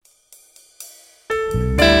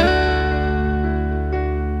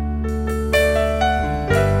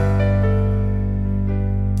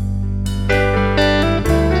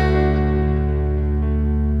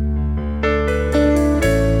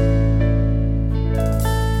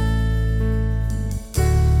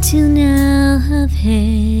till now have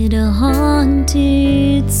had a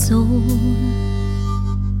haunted soul,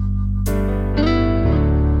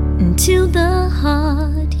 until the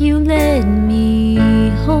heart you let me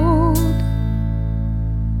hold,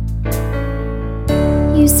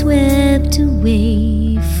 you swept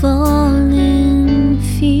away falling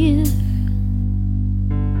fear.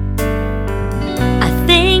 I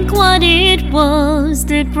think what it was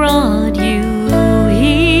that brought you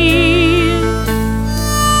here.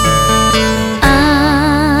 I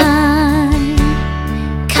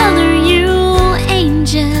color you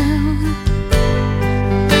angel,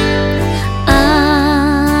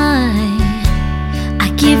 I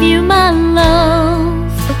give you my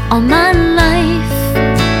love, all my life,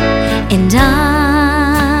 and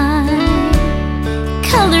I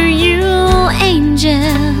color you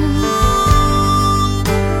angel.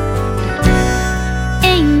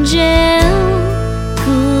 Angel,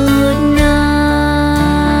 good night.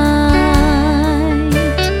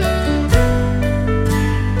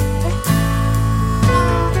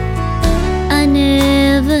 I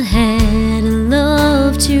never had a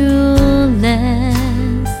love to last.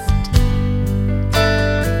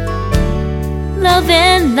 Love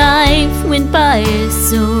and life went by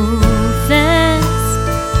so fast.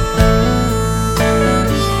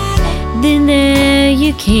 Then there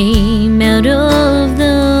you came out of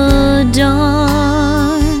the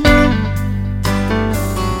dark.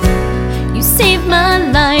 You saved my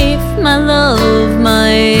life, my love,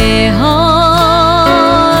 my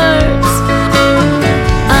heart.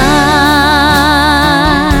 I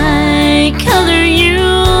color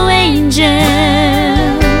you angel.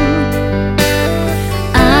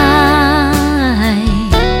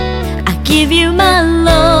 I give you my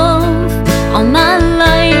love, all my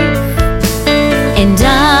life, and I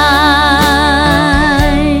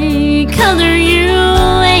color you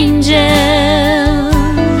angel.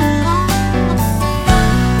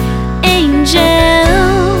 Angel,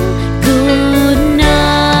 good night.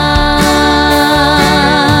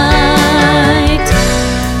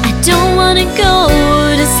 I don't wanna go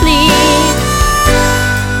to sleep,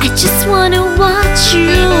 I just wanna watch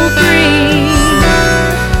you breathe,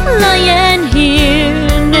 lying here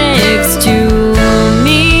next to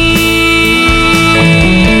me.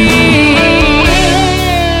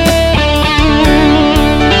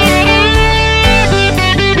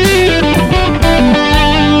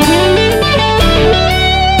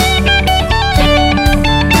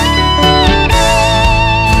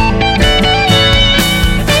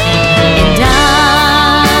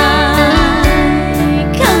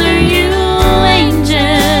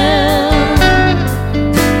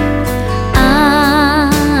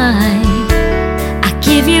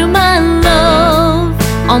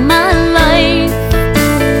 All my life,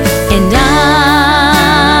 and I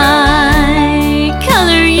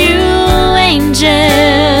color you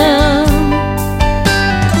angel.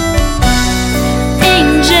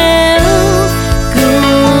 Angel,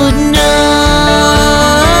 good night.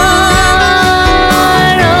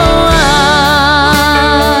 Oh, I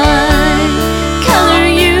color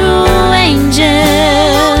you angel.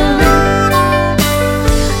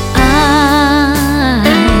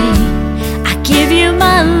 I give you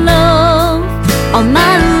my love, all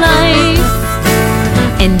my life,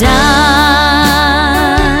 and I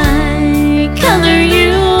color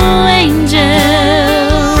you angel.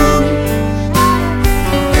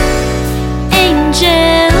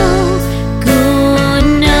 Angel, good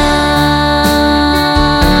night.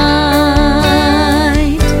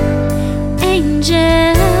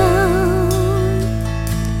 Angel,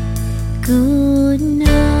 good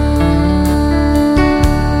night.